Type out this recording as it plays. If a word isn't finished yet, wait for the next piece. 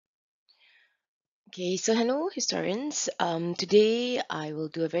Okay, so hello historians. Today I will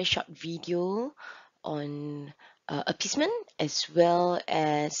do a very short video on appeasement as well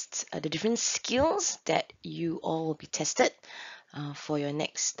as the different skills that you all will be tested for your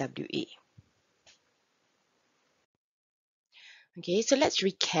next WA. Okay, so let's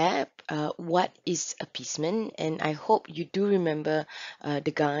recap what is appeasement, and I hope you do remember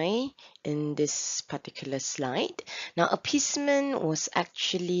the guy in this particular slide. Now, appeasement was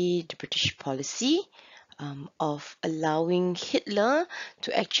actually the British policy of allowing Hitler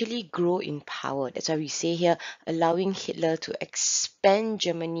to actually grow in power. That's why we say here, allowing Hitler to expand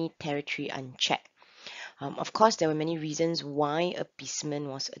Germany territory unchecked. Of course, there were many reasons why appeasement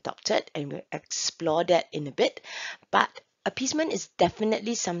was adopted, and we'll explore that in a bit. But appeasement is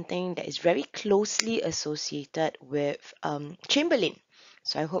definitely something that is very closely associated with Chamberlain.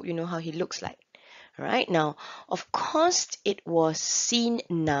 So I hope you know how he looks like. Right now, of course, it was seen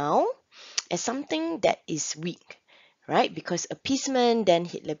now as something that is weak, right? Because appeasement, then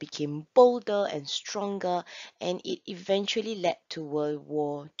Hitler became bolder and stronger, and it eventually led to World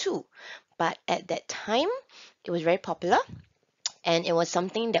War II. But at that time, it was very popular. And it was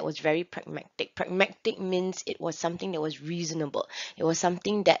something that was very pragmatic. Pragmatic means it was something that was reasonable. It was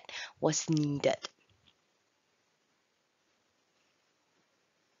something that was needed.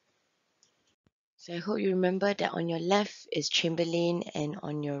 So I hope you remember that on your left is Chamberlain and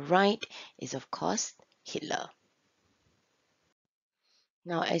on your right is, of course, Hitler.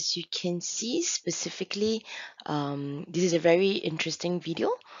 Now, as you can see specifically, this is a very interesting video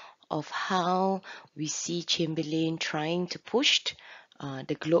of how we see Chamberlain trying to push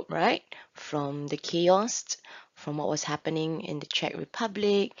the globe, right, from the chaos, from what was happening in the Czech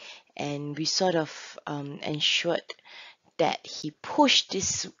Republic, and we sort of ensured that he pushed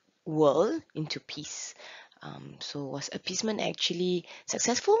this world into peace. So was appeasement actually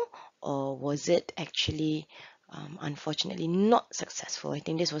successful, or was it actually unfortunately not successful? I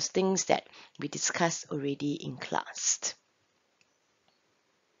think this was things that we discussed already in class.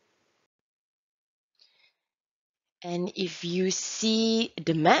 And if you see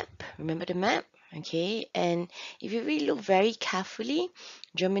the map, remember the map? Okay, and if you really look very carefully,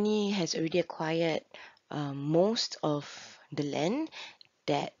 Germany has already acquired most of the land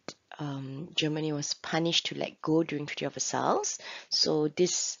that Germany was punished to let go during Treaty of Versailles. So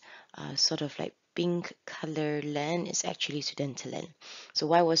this sort of like pink color land is actually Sudetenland. So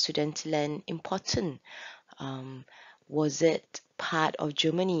why was Sudetenland important? Was it part of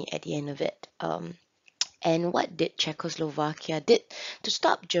Germany at the end of it? And what did Czechoslovakia did to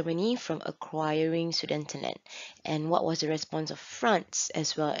stop Germany from acquiring Sudetenland? And what was the response of France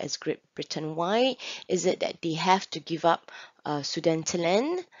as well as Great Britain? Why is it that they have to give up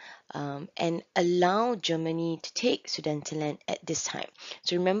Sudetenland and allow Germany to take Sudetenland at this time?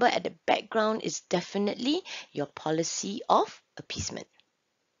 So remember, at the background is definitely your policy of appeasement.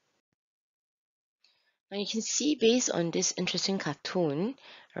 Now you can see based on this interesting cartoon,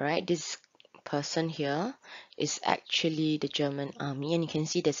 right, this person here is actually the German army, and you can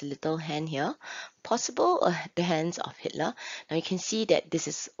see there's a little hand here, possible the hands of Hitler. Now you can see that this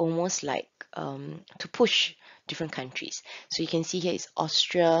is almost like to push different countries. So you can see here is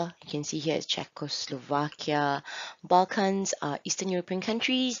Austria, you can see here is Czechoslovakia, Balkans are Eastern European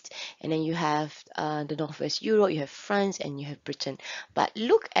countries, and then you have the Northwest Europe, you have France, and you have Britain. But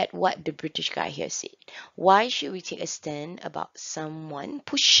look at what the British guy here said. Why should we take a stand about someone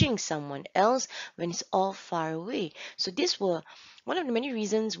pushing someone else when it's all far away? So these were one of the many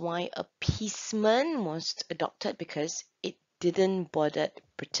reasons why appeasement was adopted, because it didn't bother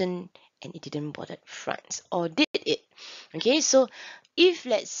Britain and it didn't bother France, or did it? Okay, so if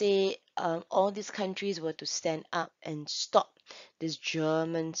let's say all these countries were to stand up and stop these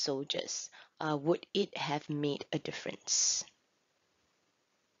German soldiers, would it have made a difference?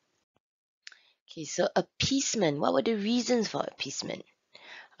 Okay, so appeasement. What were the reasons for appeasement?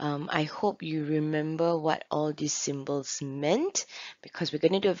 I hope you remember what all these symbols meant, because we're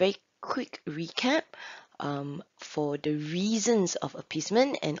going to do a very quick recap for the reasons of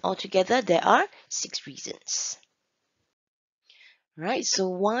appeasement, and altogether there are 6 reasons. Right, so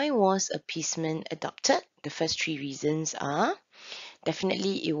why was appeasement adopted? The first 3 reasons are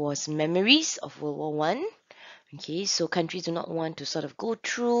definitely it was memories of World War One. Okay, so countries do not want to sort of go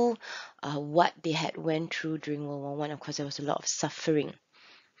through what they had went through during World War One. Of course, there was a lot of suffering.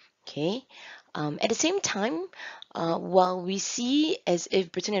 Okay, at the same time, while we see as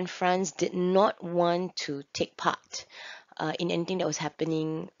if Britain and France did not want to take part in anything that was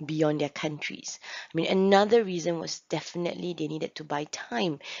happening beyond their countries. I mean, another reason was definitely they needed to buy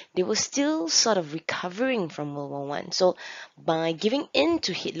time. They were still sort of recovering from World War One. So by giving in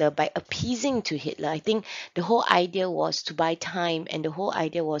to Hitler, by appeasing to Hitler, I think the whole idea was to buy time, and the whole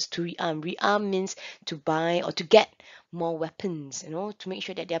idea was to rearm. Rearm means to buy or to get more weapons, to make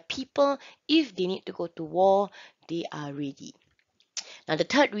sure that their people, if they need to go to war, they are ready. Now, the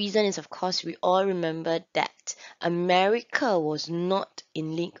third reason is, of course, we all remember that America was not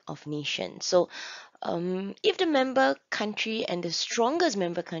in League of Nations. So, if the member country and the strongest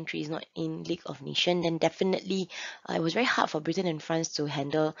member country is not in League of Nations, then definitely it was very hard for Britain and France to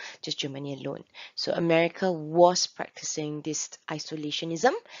handle just Germany alone. So, America was practicing this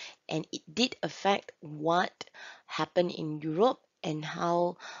isolationism, and it did affect what happened in Europe and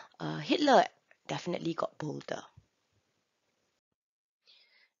how Hitler definitely got bolder.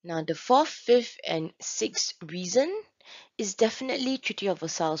 Now, the fourth, fifth, and sixth reason is definitely Treaty of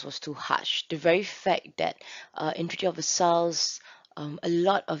Versailles was too harsh. The very fact that in Treaty of Versailles, a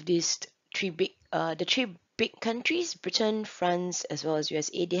lot of the three big countries, Britain, France, as well as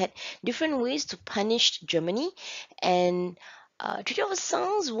USA, they had different ways to punish Germany, and Treaty of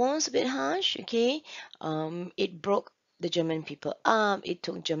Versailles was a bit harsh. Okay, it broke the German people up. It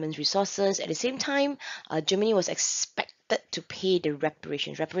took Germans' resources. At the same time, Germany was expected to pay the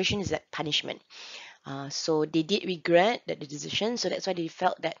reparations. Reparation is that punishment. So they did regret that the decision. So that's why they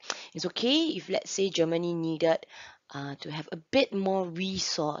felt that it's okay if, let's say, Germany needed to have a bit more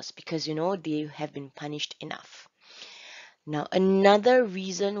resource because they have been punished enough. Now, another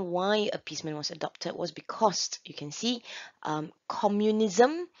reason why appeasement was adopted was because you can see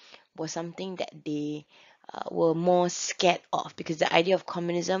communism was something that they were more scared of, because the idea of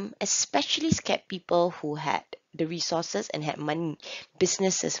communism especially scared people who had the resources and had money,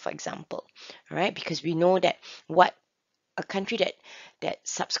 businesses, for example, right? Because we know that what a country that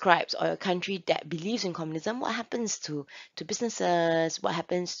subscribes, or a country that believes in communism, what happens to businesses, what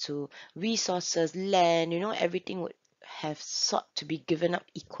happens to resources, land, everything would have sought to be given up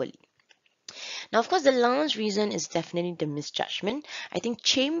equally. Now, of course, the last reason is definitely the misjudgment. I think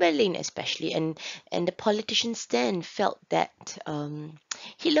Chamberlain, especially, and the politicians then felt that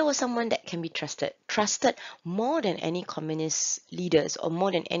Hitler was someone that can be trusted more than any communist leaders or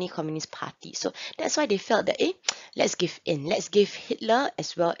more than any communist party. So that's why they felt that, let's give in. Let's give Hitler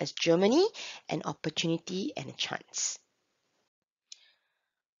as well as Germany an opportunity and a chance.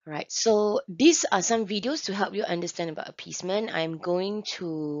 Right, so these are some videos to help you understand about appeasement. I'm going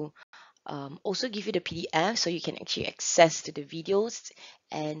to also give you the PDF so you can actually access to the videos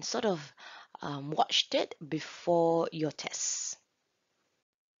and sort of watched it before your tests.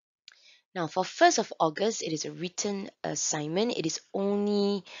 Now, for 1st of August, it is a written assignment. It is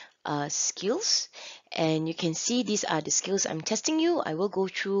only skills, and you can see these are the skills I'm testing you. I will go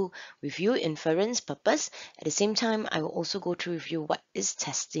through with you inference purpose. At the same time, I will also go through with you what is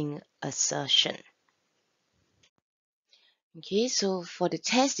testing assertion. Okay, so for the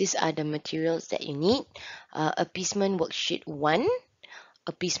test, these are the materials that you need. Appeasement Worksheet 1,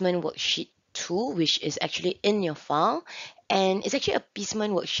 Appeasement Worksheet 2, which is actually in your file, and it's actually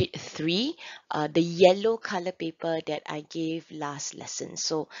Appeasement Worksheet 3, the yellow color paper that I gave last lesson.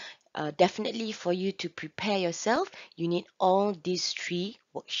 So definitely for you to prepare yourself, you need all these 3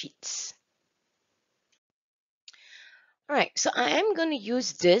 worksheets. Alright, so I am going to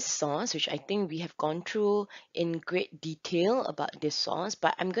use this source, which I think we have gone through in great detail about this source,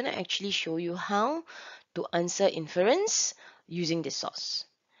 but I'm going to actually show you how to answer inference using this source.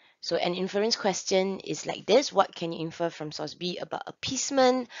 So an inference question is like this: what can you infer from source B about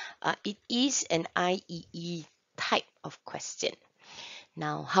appeasement? It is an IEE type of question.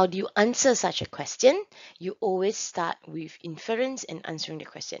 Now, how do you answer such a question? You always start with inference and answering the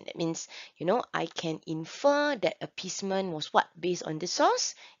question. That means, I can infer that appeasement was what? Based on the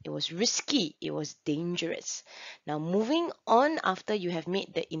source, it was risky, it was dangerous. Now, moving on after you have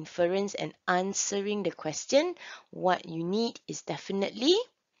made the inference and answering the question, what you need is definitely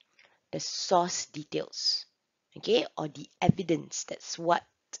the source details, okay, or the evidence. That's what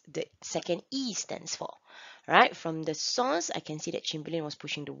the second E stands for. Right, from the source, I can see that Chamberlain was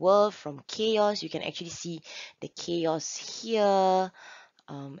pushing the world from chaos. You can actually see the chaos here,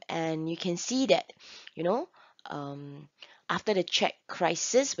 and you can see that, after the Czech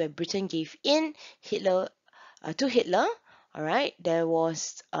crisis, where Britain gave in to Hitler, all right, there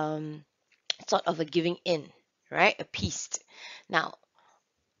was sort of a giving in, right, appeased. Now,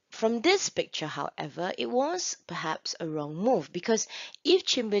 from this picture, however, it was perhaps a wrong move, because if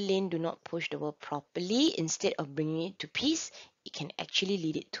Chamberlain do not push the world properly, instead of bringing it to peace, it can actually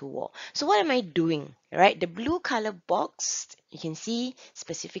lead it to war. So what am I doing? Right, the blue color box, you can see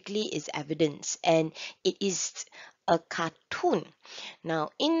specifically is evidence, and it is a cartoon. Now,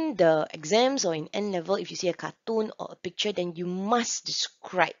 in the exams or in N level, if you see a cartoon or a picture, then you must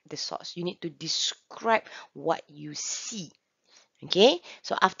describe the source. You need to describe what you see. Okay,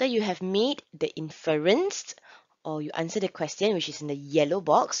 so after you have made the inference or you answer the question, which is in the yellow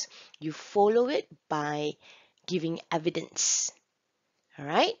box, you follow it by giving evidence. All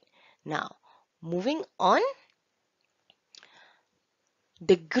right, now moving on,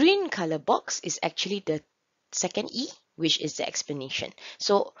 the green color box is actually the second E, which is the explanation.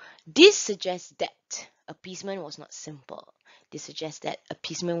 So this suggests that appeasement was not simple. This suggests that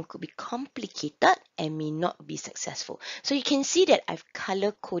appeasement could be complicated and may not be successful. So you can see that I've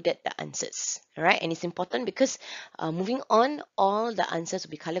color-coded the answers, all right? And it's important because moving on, all the answers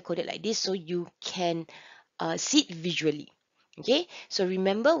will be color-coded like this so you can see it visually. Okay, so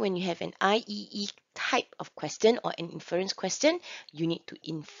remember when you have an IEE type of question or an inference question, you need to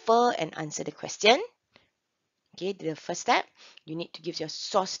infer and answer the question. Okay, the first step, you need to give your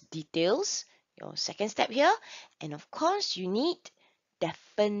source details, your second step here, and of course you need,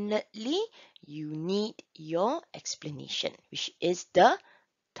 definitely, you need your explanation, which is the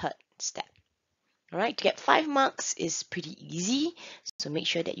third step. All right, to get 5 marks is pretty easy, so make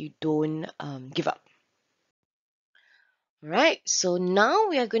sure that you don't give up. Right, so now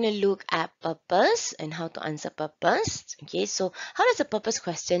we are going to look at purpose and how to answer purpose. Okay, so how does a purpose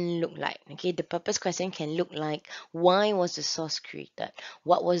question look like? Okay, the purpose question can look like, why was the source created?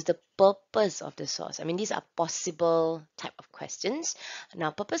 What was the purpose of the source? I mean, these are possible type of questions.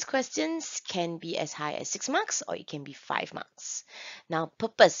 Now, purpose questions can be as high as 6 marks or it can be 5 marks. Now,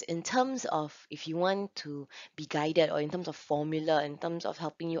 purpose in terms of if you want to be guided or in terms of formula, in terms of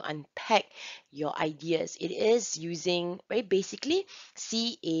helping you unpack your ideas, it is using very basically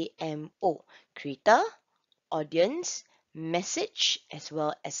CAMO, creator, audience, message, as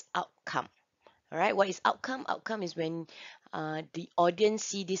well as outcome. All right, what is outcome? Outcome is when the audience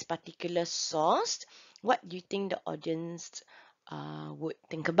see this particular source, what do you think the audience would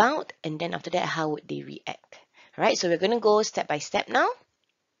think about, and then after that, how would they react? All right, so we're going to go step by step now.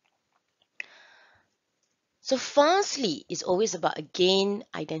 So firstly, it's always about, again,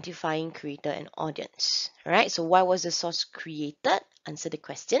 identifying creator and audience. All right, so why was the source created? Answer the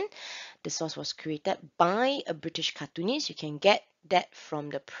question. The source was created by a British cartoonist. You can get that from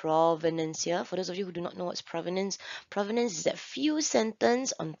the provenance here. For those of you who do not know what's provenance, provenance is that few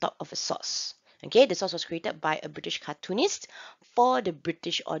sentence on top of a source. Okay, the source was created by a British cartoonist for the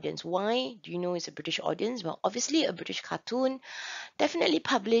British audience. Why do you know it's a British audience? Well, obviously a British cartoon, definitely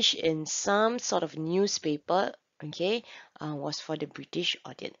published in some sort of newspaper, okay, was for the British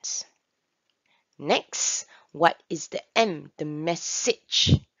audience. Next, what is the M? The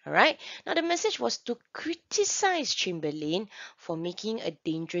message. All right. Now, the message was to criticize Chamberlain for making a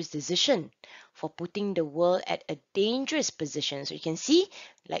dangerous decision, for putting the world at a dangerous position. So you can see,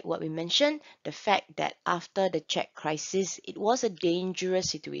 like what we mentioned, the fact that after the Czech crisis, it was a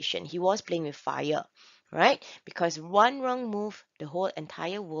dangerous situation. He was playing with fire, right? Because one wrong move, the whole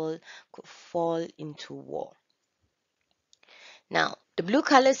entire world could fall into war. Now, the blue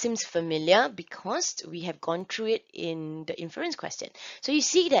color seems familiar because we have gone through it in the inference question. So you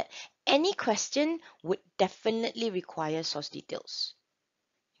see that any question would definitely require source details.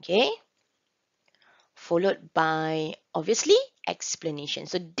 Okay? Followed by, obviously, explanation.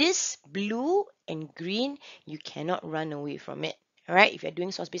 So this blue and green, you cannot run away from it. All right? If you're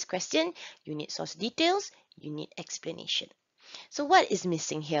doing source-based question, you need source details, you need explanation. So what is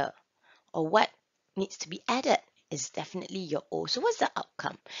missing here? Or what needs to be added is definitely your O. So what's the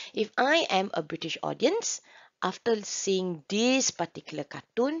outcome? If I am a British audience, after seeing this particular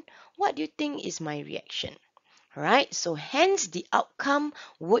cartoon, what do you think is my reaction? Right? So hence the outcome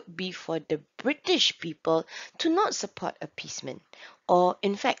would be for the British people to not support appeasement, or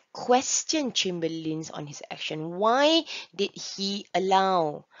in fact question Chamberlain on his action. Why did he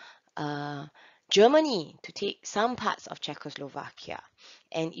allow Germany to take some parts of Czechoslovakia?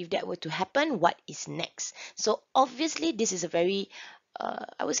 And if that were to happen, what is next? So obviously this is a very,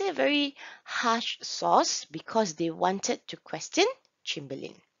 I would say a very harsh source because they wanted to question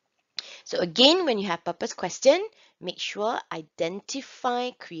Chamberlain. So again, when you have purpose question, make sure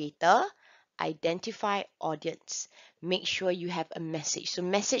identify creator, identify audience. Make sure you have a message. So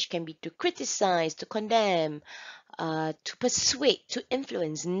message can be to criticize, to condemn, to persuade, to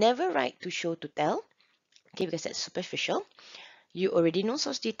influence. Never write to show, to tell. Okay, because that's superficial. You already know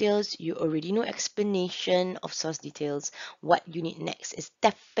source details. You already know explanation of source details. What you need next is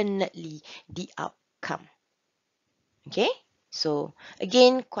definitely the outcome. Okay? So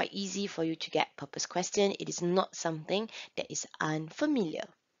again, quite easy for you to get purpose question. It is not something that is unfamiliar.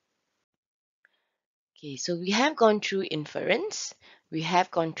 Okay, so we have gone through inference, we have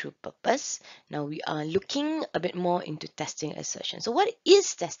gone through purpose. Now we are looking a bit more into testing assertion. So what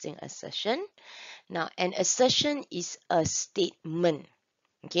is testing assertion? Now, an assertion is a statement.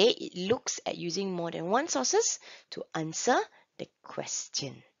 Okay, it looks at using more than one sources to answer the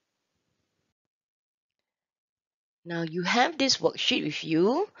question. Now you have this worksheet with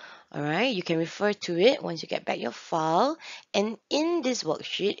you, all right? You can refer to it once you get back your file. And in this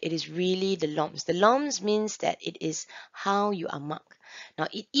worksheet, it is really the LOMS. The LOMS means that it is how you are marked. Now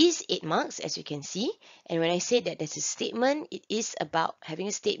it is 8 marks, as you can see. And when I say that there's a statement, it is about having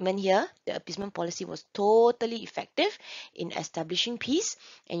a statement here. The appeasement policy was totally effective in establishing peace.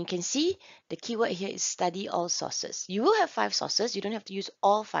 And you can see the keyword here is study all sources. You will have 5 sources. You don't have to use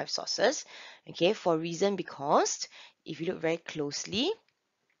all 5 sources, okay, for a reason because if you look very closely,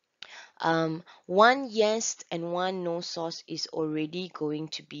 one yes and one no source is already going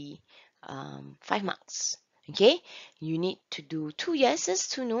to be 5 marks. Okay, you need to do 2 yeses,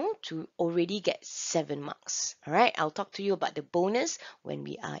 2 no to already get 7 marks. All right, I'll talk to you about the bonus when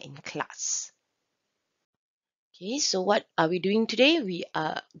we are in class. Okay, so what are we doing today? We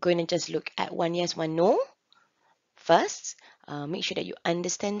are going to just look at 1 yes, 1 no. First, make sure that you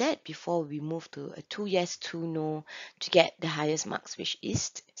understand that before we move to a 2 yes, 2 no to get the highest marks, which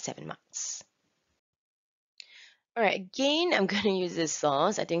is 7 marks. All right, again, I'm going to use this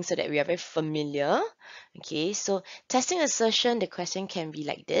source, I think, so that we are very familiar. Okay, so testing assertion, the question can be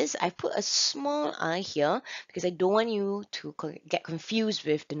like this. I put a small I here because I don't want you to get confused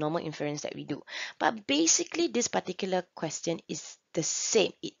with the normal inference that we do. But basically, this particular question is the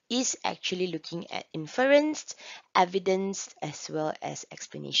same. It is actually looking at inference, evidence, as well as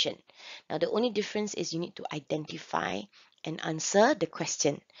explanation. Now, the only difference is you need to identify and answer the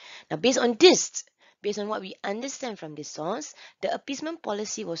question. Now, based on what we understand from this source, the appeasement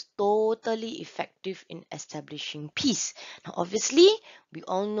policy was totally effective in establishing peace. Now, obviously, we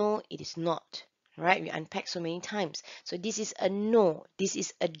all know it is not, right? We unpacked so many times. So this is a no. This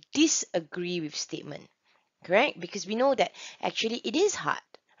is a disagree with statement, correct? Because we know that actually it is hard,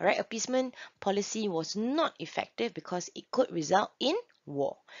 right? Appeasement policy was not effective because it could result in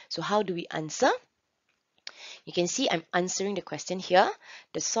war. So how do we answer? You can see I'm answering the question here.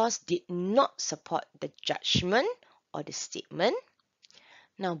 The source did not support the judgment or the statement.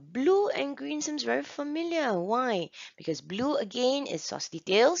 Now, blue and green seems very familiar. Why? Because blue again is source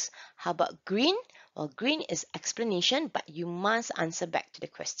details. How about green? Well, green is explanation, but you must answer back to the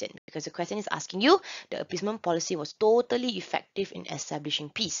question because the question is asking you, the appeasement policy was totally effective in establishing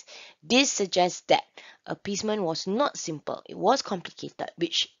peace. This suggests that appeasement was not simple. It was complicated,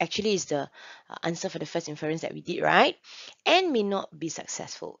 which actually is the answer for the first inference that we did, right? And may not be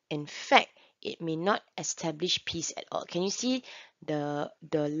successful. In fact, it may not establish peace at all. Can you see the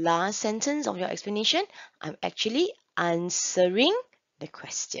last sentence of your explanation? I'm actually answering the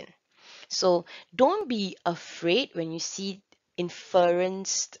question. So don't be afraid when you see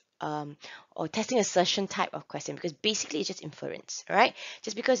inference or testing assertion type of question because basically it's just inference, right?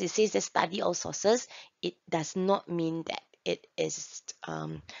 Just because it says that study all sources, it does not mean that it is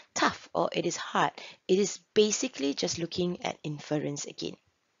tough or it is hard. It is basically just looking at inference again.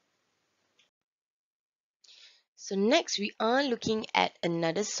 So next we are looking at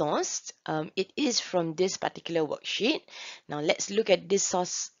another source. It is from this particular worksheet. Now let's look at this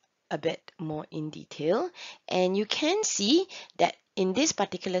source a bit more in detail. And you can see that in this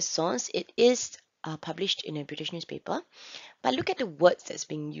particular source, it is published in a British newspaper. But look at the words that's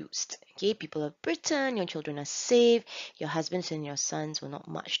being used. Okay, people of Britain, your children are safe, your husbands and your sons will not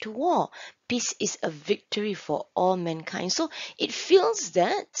march to war. Peace is a victory for all mankind. So it feels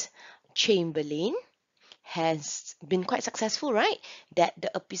that Chamberlain has been quite successful, right? That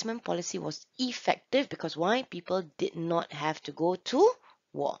the appeasement policy was effective because why? People did not have to go to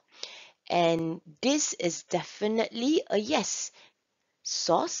war. And this is definitely a yes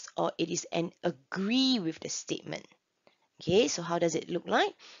source or it is an agree with the statement. Okay, so how does it look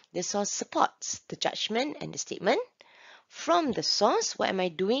like? The source supports the judgment and the statement. From the source, what am I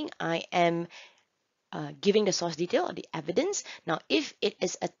doing? I am giving the source detail or the evidence. Now, if it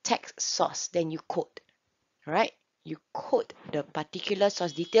is a text source, then you quote. Right? You quote the particular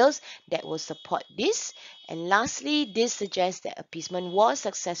source details that will support this. And lastly, this suggests that appeasement was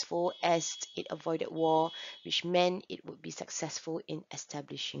successful as it avoided war, which meant it would be successful in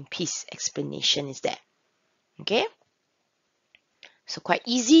establishing peace. Explanation is there. Okay? So quite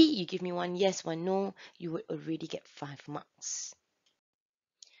easy. You give me one yes, one no, you would already get 5 marks.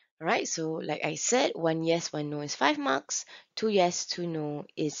 All right, so like I said, 1 yes, 1 no is 5 marks, 2 yes, 2 no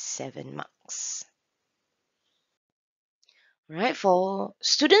is 7 marks. Right, for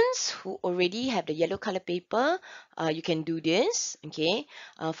students who already have the yellow color paper, you can do this, okay?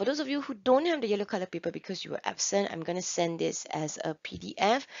 For those of you who don't have the yellow color paper because you were absent, I'm going to send this as a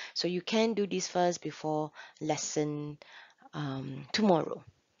PDF, so you can do this first before lesson tomorrow.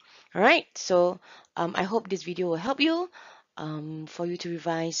 All right, so I hope this video will help you for you to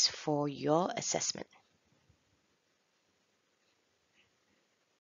revise for your assessment.